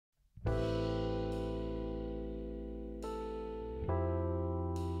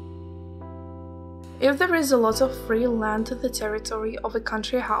If there is a lot of free land to the territory of a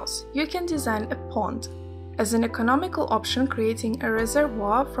country house, you can design a pond, as an economical option creating a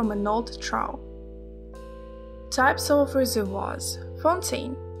reservoir from an old trough. Types of reservoirs.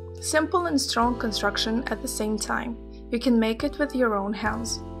 Fontaine. Simple and strong construction at the same time. You can make it with your own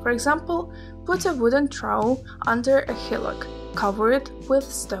hands. For example, put a wooden trough under a hillock, cover it with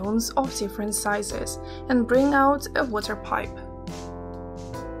stones of different sizes, and bring out a water pipe.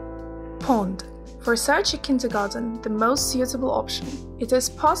 Pond. For such a kindergarten, the most suitable option. It is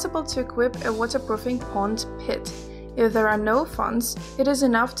possible to equip a waterproofing pond pit. If there are no funds, it is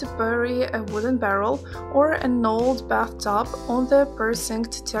enough to bury a wooden barrel or an old bathtub on the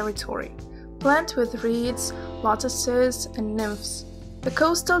precinct territory. Plant with reeds, lotuses, and nymphs. The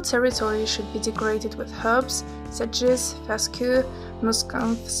coastal territory should be decorated with herbs, sedges, fescue,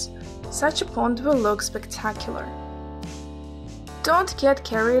 miscanthus. Such a pond will look spectacular. Don't get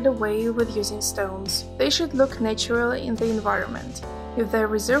carried away with using stones. They should look natural in the environment. If the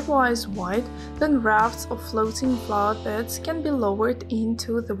reservoir is wide, then rafts of floating flower beds can be lowered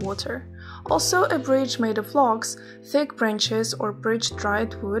into the water. Also, a bridge made of logs, thick branches, or bridge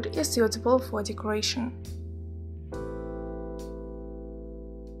dried wood is suitable for decoration.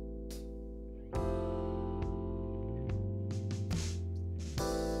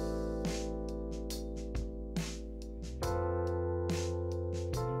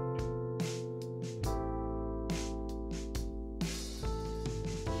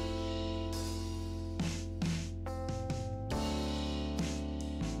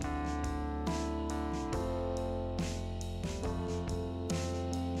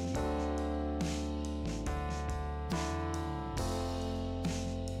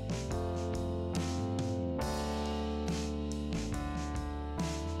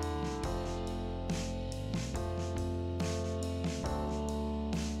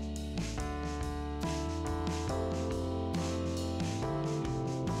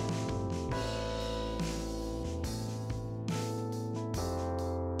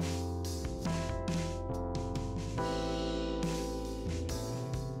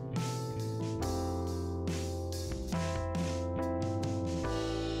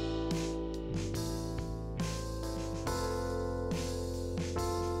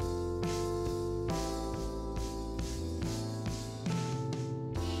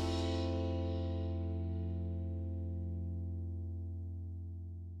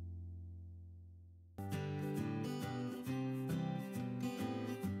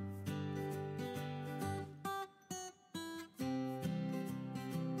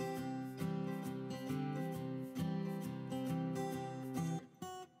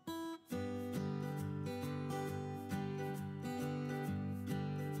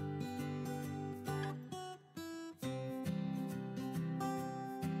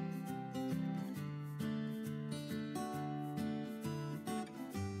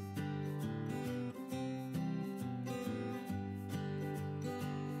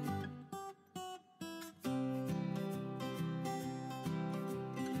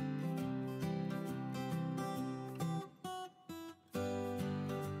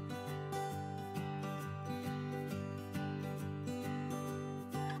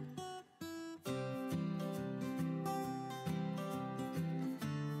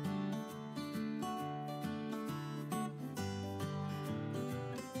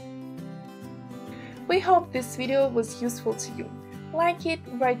 We hope this video was useful to you. Like it,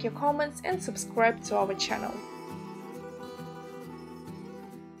 write your comments and subscribe to our channel.